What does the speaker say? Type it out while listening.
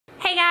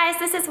guys,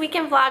 this is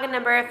weekend vlog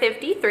number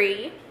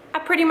 53. I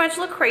pretty much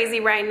look crazy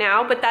right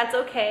now, but that's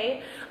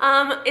okay.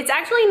 It's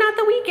actually not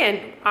the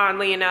weekend,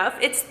 oddly enough.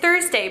 It's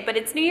Thursday, but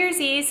it's New Year's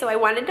Eve, so I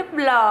wanted to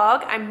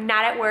vlog. I'm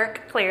not at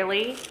work,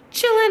 clearly.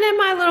 Chilling in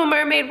my little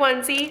mermaid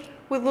onesie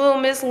with little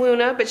Miss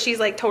Luna, but she's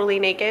like totally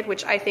naked,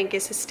 which I think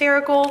is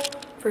hysterical.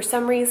 For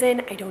some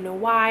reason, I don't know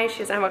why. She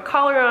doesn't have a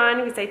collar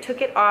on because I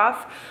took it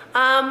off.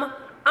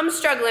 I'm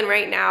struggling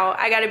right now.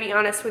 I gotta be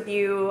honest with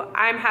you.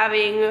 I'm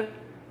having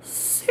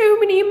so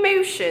many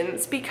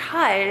emotions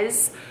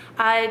because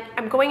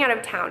I'm going out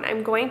of town.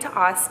 I'm going to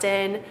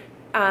Austin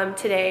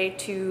today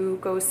to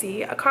go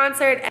see a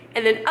concert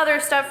and then other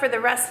stuff for the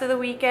rest of the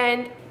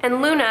weekend.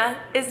 And Luna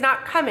is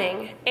not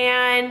coming.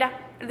 And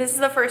this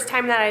is the first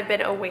time that I've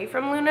been away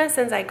from Luna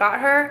since I got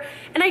her.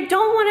 And I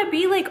don't want to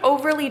be like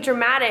overly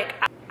dramatic.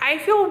 I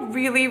feel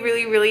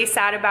really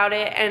sad about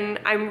it, and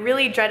I'm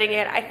really dreading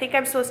it. I think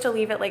I'm supposed to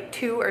leave at like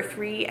 2 or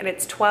 3 and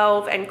it's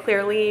 12, and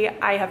clearly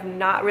I have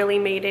not really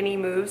made any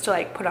moves to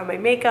like put on my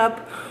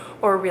makeup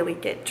or really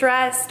get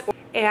dressed.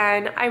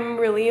 And I'm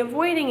really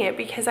avoiding it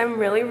because I'm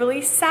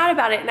really sad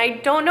about it, and I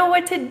don't know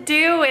what to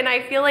do, and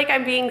I feel like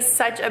I'm being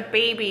such a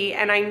baby,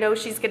 and I know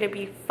she's gonna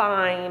be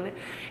fine.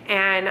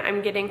 And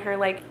I'm getting her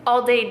like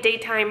all day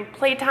daytime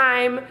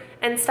playtime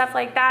and stuff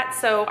like that,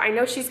 so I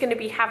know she's gonna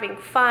be having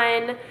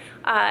fun.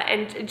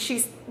 And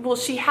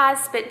she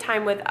has spent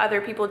time with other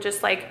people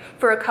just like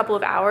for a couple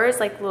of hours,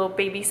 like little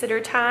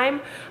babysitter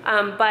time.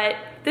 But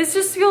this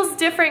just feels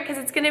different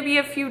because it's gonna be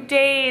a few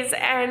days,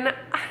 and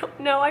I don't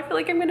know, I feel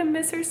like I'm gonna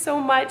miss her so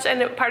much,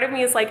 and part of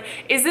me is like,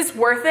 is this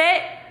worth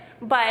it?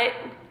 But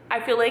I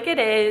feel like it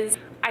is.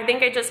 I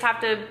think I just have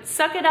to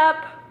suck it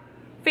up,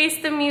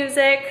 face the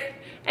music,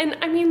 and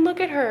I mean, look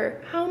at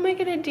her. How am I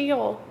gonna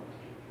deal?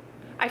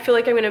 I feel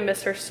like I'm gonna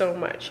miss her so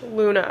much.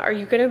 Luna, are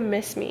you gonna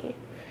miss me?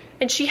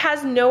 And she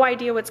has no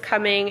idea what's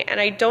coming, and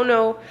I don't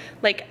know,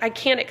 like, I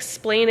can't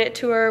explain it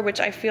to her, which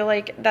I feel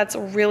like that's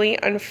really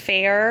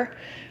unfair.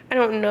 I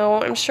don't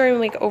know, I'm sure I'm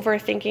like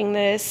overthinking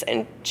this,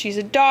 and she's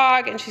a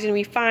dog and she's gonna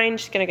be fine.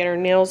 She's gonna get her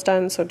nails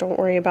done, so don't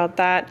worry about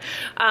that.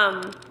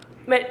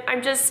 But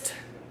I'm just,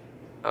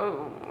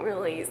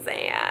 really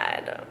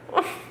sad.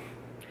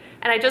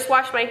 And I just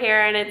washed my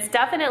hair and it's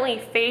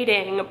definitely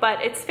fading,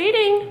 but it's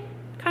fading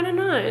kind of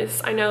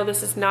nice. I know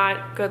this is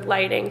not good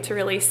lighting to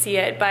really see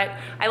it, but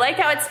I like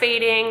how it's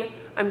fading.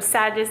 I'm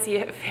sad to see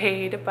it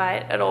fade,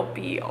 but it'll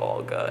be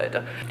all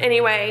good.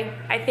 Anyway,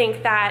 I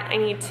think that I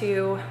need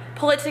to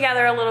pull it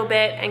together a little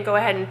bit and go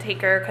ahead and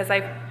take her, because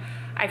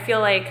I feel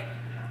like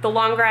the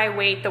longer I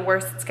wait, the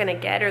worse it's gonna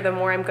get, or the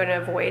more I'm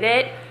gonna avoid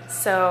it.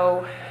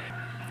 So,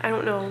 I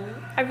don't know.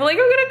 I feel like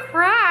I'm gonna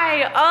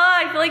cry.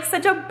 Oh, I feel like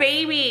such a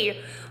baby.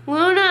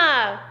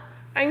 Luna,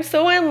 I'm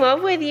so in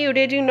love with you.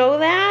 Did you know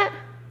that?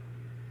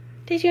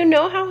 Did you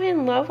know how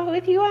in love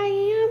with you I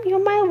am?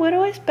 You're my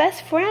littlest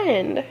best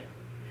friend.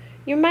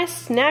 You're my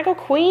snaggle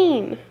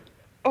queen.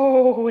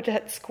 Oh,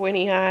 that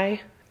squinty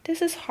eye.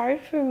 This is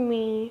hard for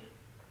me.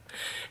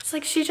 It's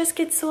like she just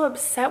gets so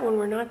upset when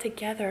we're not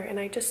together, and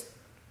I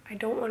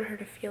don't want her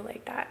to feel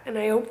like that. And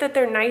I hope that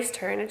they're nice to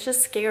her, and it's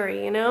just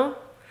scary, you know?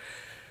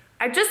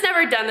 I've just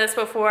never done this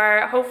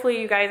before.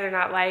 Hopefully you guys are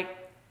not like,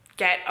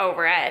 get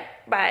over it,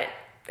 but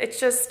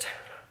it's just,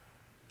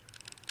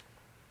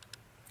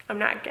 I'm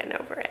not getting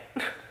over it.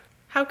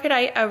 How could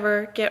I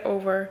ever get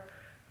over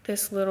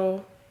this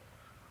little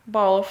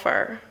ball of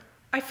fur?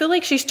 I feel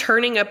like she's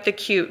turning up the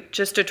cute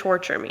just to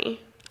torture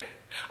me.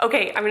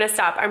 Okay, I'm gonna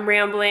stop. I'm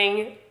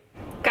rambling.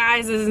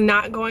 Guys, this is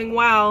not going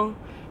well.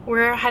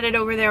 We're headed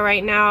over there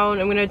right now, and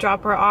I'm gonna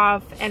drop her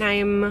off, and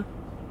I'm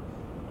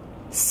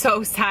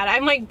so sad.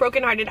 I'm like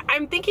brokenhearted.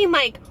 I'm thinking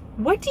like,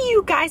 what do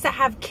you guys that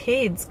have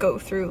kids go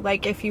through,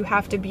 like if you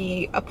have to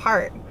be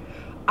apart?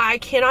 I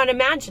cannot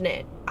imagine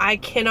it. I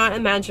cannot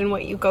imagine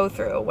what you go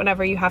through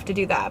whenever you have to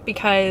do that,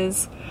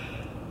 because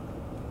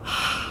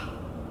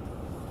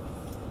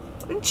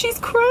she's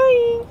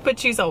crying, but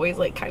she's always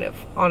like kind of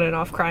on and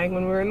off crying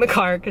when we're in the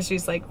car, because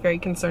she's like very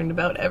concerned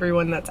about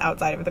everyone that's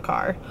outside of the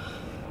car.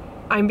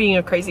 I'm being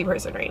a crazy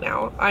person right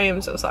now. I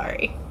am so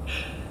sorry.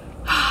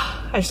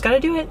 I just gotta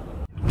do it.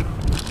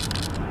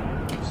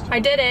 I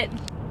did it.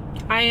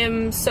 I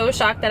am so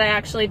shocked that I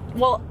actually,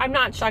 well, I'm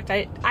not shocked,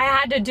 I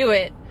had to do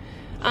it.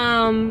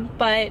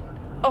 But,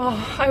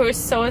 oh, I was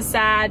so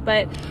sad,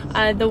 but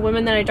the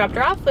woman that I dropped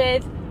her off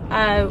with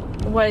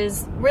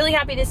was really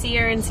happy to see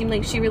her and seemed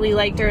like she really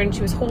liked her, and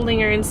she was holding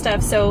her and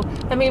stuff, so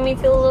that made me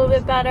feel a little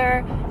bit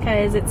better,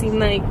 because it seemed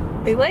like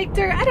they liked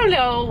her. I don't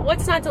know,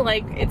 what's not to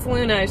like? It's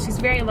Luna, she's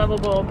very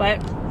lovable,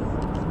 but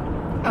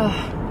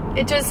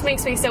it just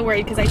makes me so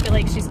worried, because I feel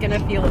like she's gonna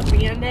feel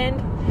abandoned.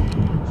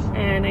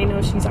 And I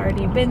know she's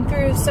already been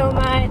through so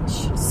much,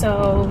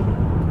 so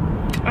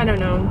I don't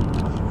know.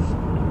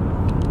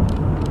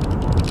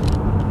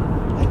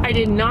 I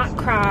did not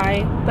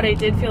cry, but I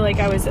did feel like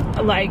I was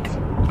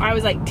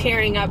like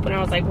tearing up when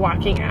I was like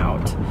walking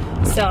out.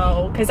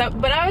 So,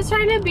 but I was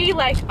trying to be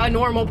like a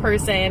normal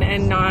person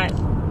and not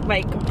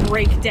like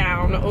break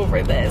down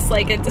over this.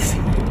 Like it just,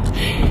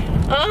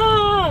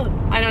 oh,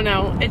 I don't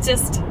know. It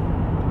just,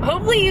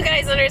 hopefully you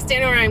guys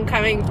understand where I'm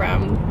coming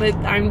from, but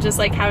I'm just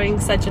like having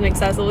such an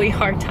excessively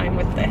hard time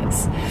with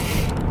this.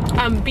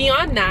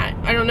 Beyond that,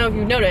 I don't know if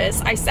you've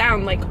noticed, I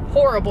sound like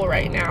horrible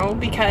right now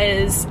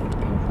because,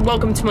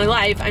 welcome to my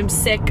life, I'm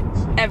sick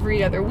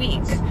every other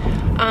week.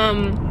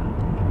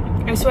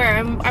 I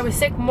swear, I was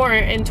sick more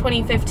in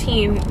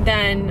 2015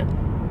 than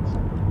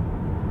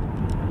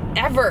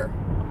ever,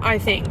 I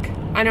think.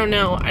 I don't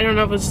know. I don't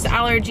know if it was just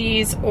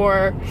allergies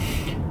or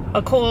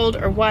a cold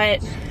or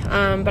what,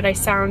 but I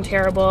sound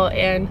terrible,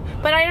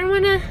 but I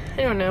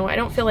don't know, I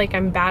don't feel like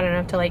I'm bad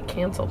enough to like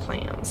cancel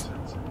plans,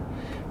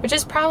 which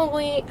is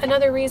probably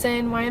another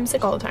reason why I'm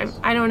sick all the time.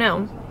 I don't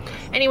know.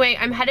 Anyway,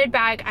 I'm headed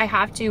back. I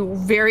have to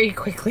very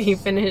quickly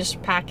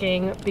finish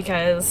packing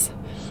because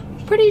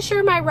I'm pretty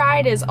sure my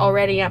ride is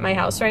already at my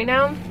house right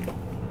now.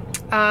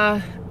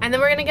 And then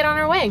we're gonna get on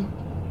our way.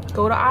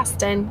 Go to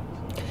Austin,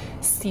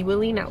 see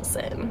Willie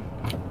Nelson.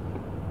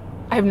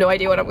 I have no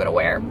idea what I'm gonna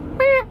wear.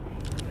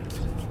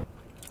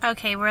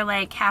 Okay, we're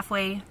like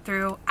halfway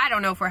through. I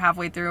don't know if we're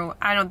halfway through.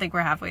 I don't think we're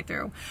halfway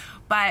through.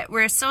 But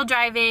we're still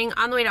driving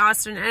on the way to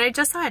Austin, and I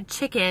just saw a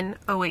chicken.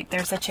 Oh wait,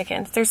 there's a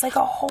chicken. There's like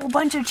a whole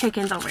bunch of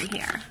chickens over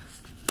here.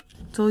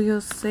 Do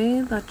you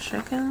see the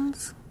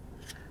chickens?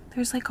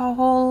 There's like a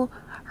whole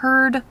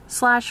herd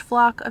slash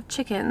flock of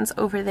chickens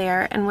over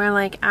there, and we're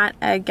like at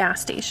a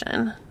gas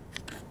station.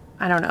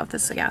 I don't know if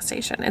this is a gas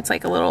station. It's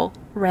like a little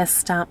rest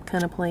stop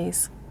kind of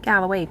place. Get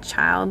out of the way,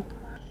 child.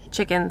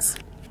 Chickens.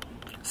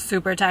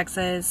 Super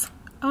Texas.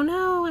 Oh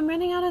no, I'm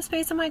running out of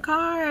space on my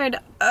card.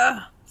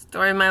 Ugh,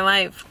 story of my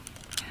life.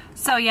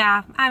 So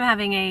yeah, I'm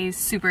having a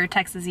super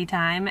Texas-y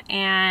time,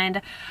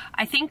 and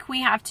I think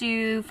we have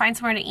to find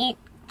somewhere to eat,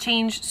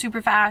 change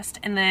super fast,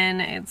 and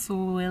then it's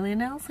Willie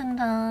Nelson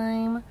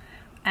time.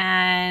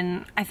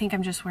 And I think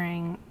I'm just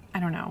wearing, I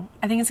don't know,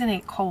 I think it's gonna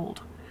get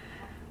cold.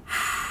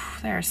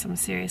 There are some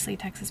seriously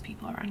Texas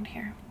people around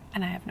here,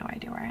 and I have no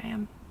idea where I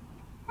am.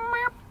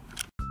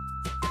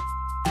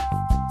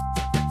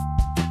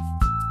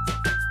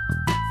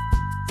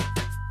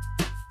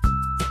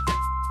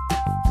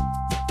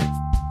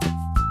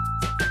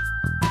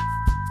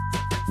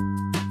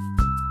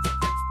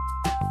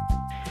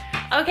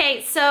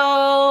 Okay,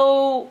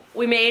 so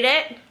we made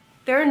it.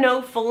 There are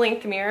no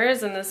full-length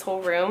mirrors in this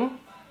whole room.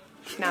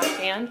 Not a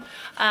fan.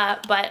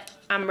 But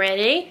I'm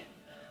ready,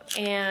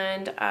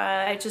 and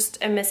I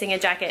just am missing a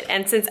jacket.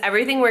 And since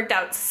everything worked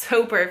out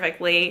so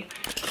perfectly,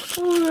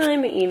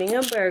 I'm eating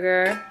a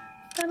burger.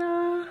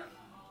 Ta-da!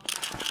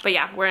 But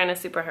yeah, we're in a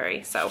super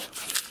hurry, so.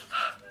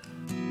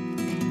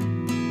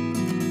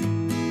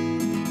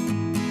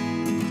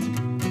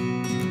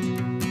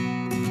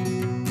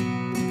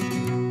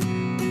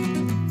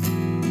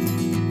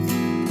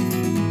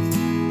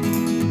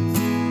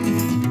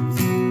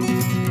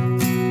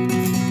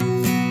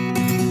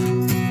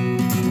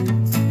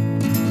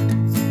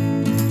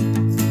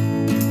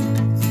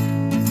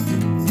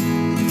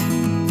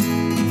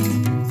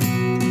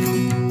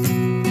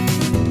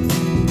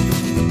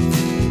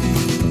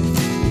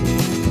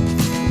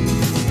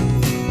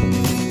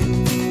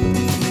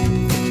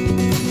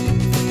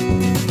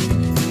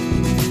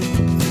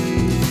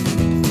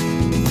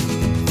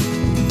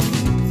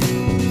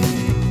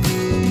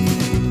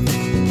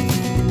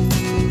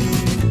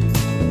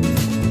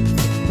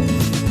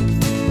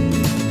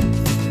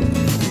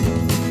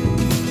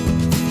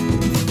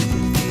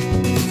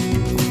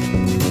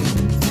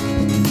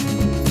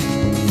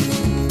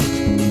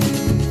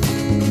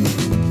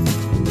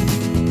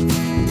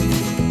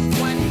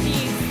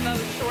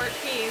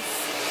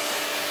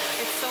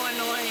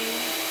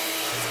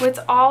 So it's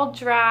all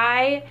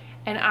dry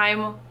and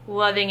I'm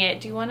loving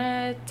it. Do you want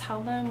to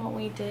tell them what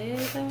we did?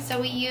 So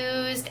we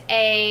used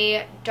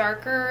a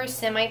darker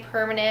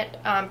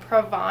semi-permanent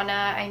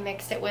Pravana. I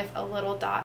mixed it with a little dot